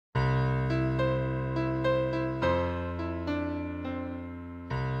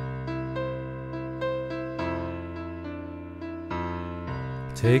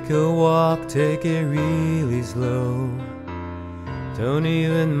Take a walk, take it really slow. Don't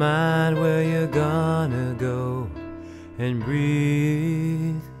even mind where you're gonna go. And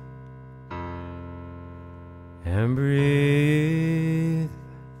breathe, and breathe.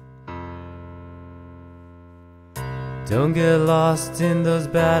 Don't get lost in those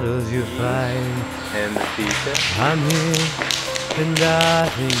battles you fight. And the pizza. I'm here, and I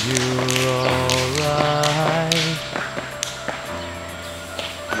think you're alright.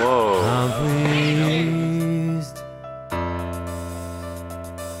 Whoa. I'm pleased.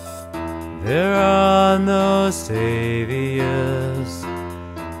 There are no saviors,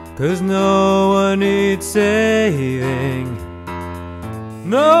 'cause no one needs saving.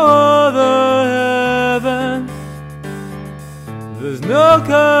 No other heaven. There's no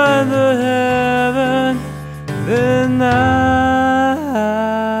kind of heaven than now.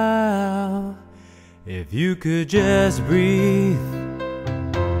 If you could just breathe.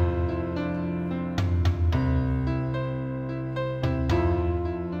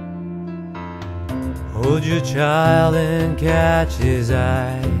 Hold your child and catch his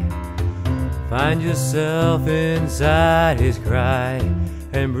eye. Find yourself inside his cry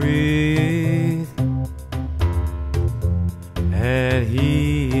and breathe and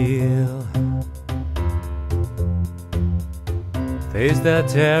heal. Face that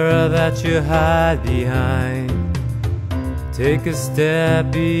terror that you hide behind. Take a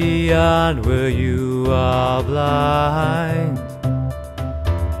step beyond where you are blind.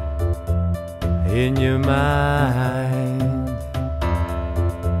 In your mind,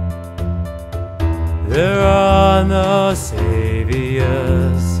 there are no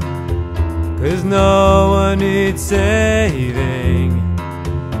saviors, 'cause no one needs saving.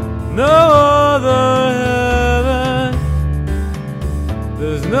 No other heaven.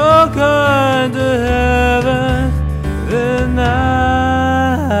 There's no kind of heaven than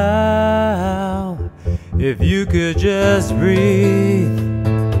now. If you could just breathe.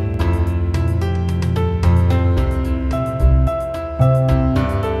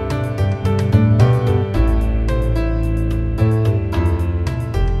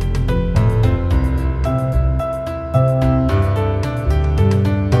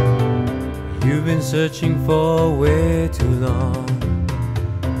 You've been searching for way too long.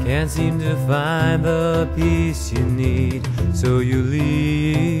 Can't seem to find the peace you need. So you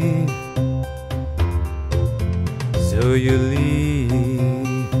leave. So you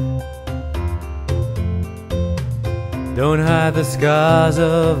leave. Don't hide the scars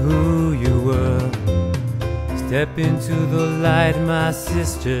of who you were. Step into the light, my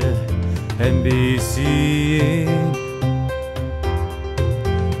sister, and be seen.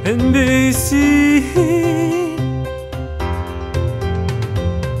 And be seen.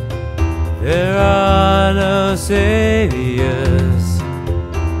 There are no saviors,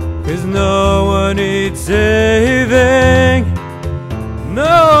 'cause no one needs saving.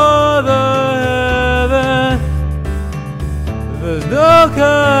 No other heaven. There's no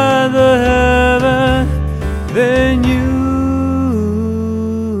kind of heaven than you.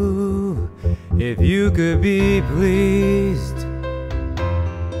 If you could be pleased.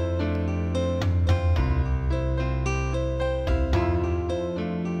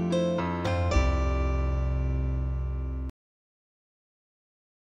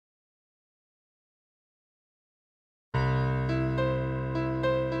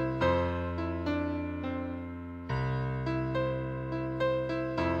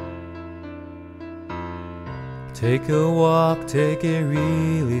 Take a walk, take it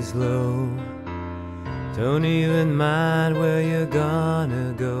really slow. Don't even mind where you're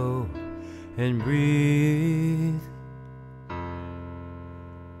gonna go. And breathe,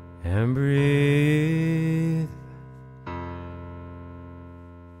 and breathe.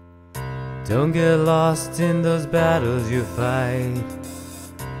 Don't get lost in those battles you fight.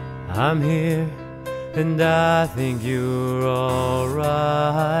 I'm here, and I think you're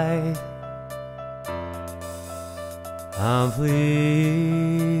alright. I'm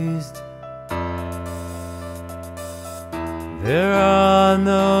pleased. There are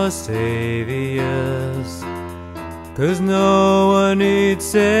no saviors, 'cause no one needs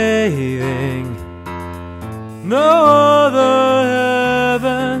saving. No other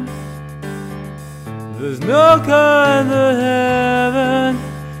heaven. There's no kind of heaven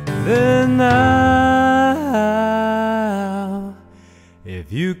than now.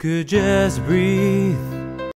 If you could just breathe.